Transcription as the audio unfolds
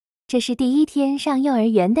这是第一天上幼儿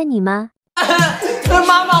园的你吗？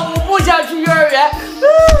妈妈，我不想去幼儿园。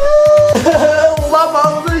我妈妈，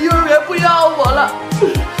我的幼儿园不要我了，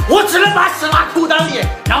我只能把屎拉裤裆里，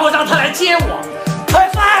然后让他来接我。快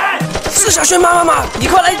饭！是小轩妈妈，你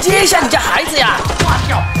快来接一下你家孩子呀！花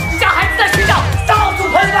掉，你家孩子在学校到处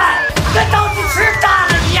喷饭，跟倒计时炸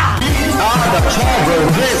了一样。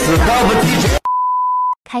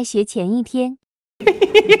开学前一天。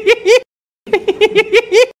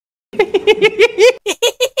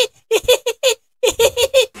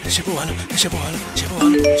写不完了，写不完了，写不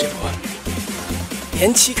完了，写不完了！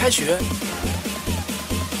延期开学，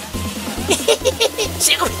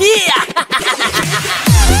写个屁呀！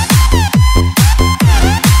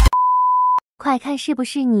快看是不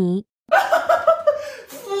是你？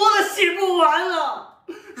服了，写不完了！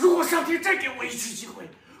如果上天再给我一次机会，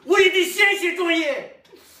我一定先写作业。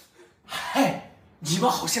嗨。你们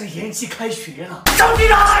好像延期开学了！手机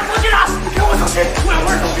呢？手机呢？给我手机！我要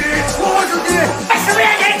玩手机！我玩手机！为什么要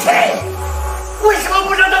延期？为什么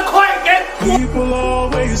不让他快点？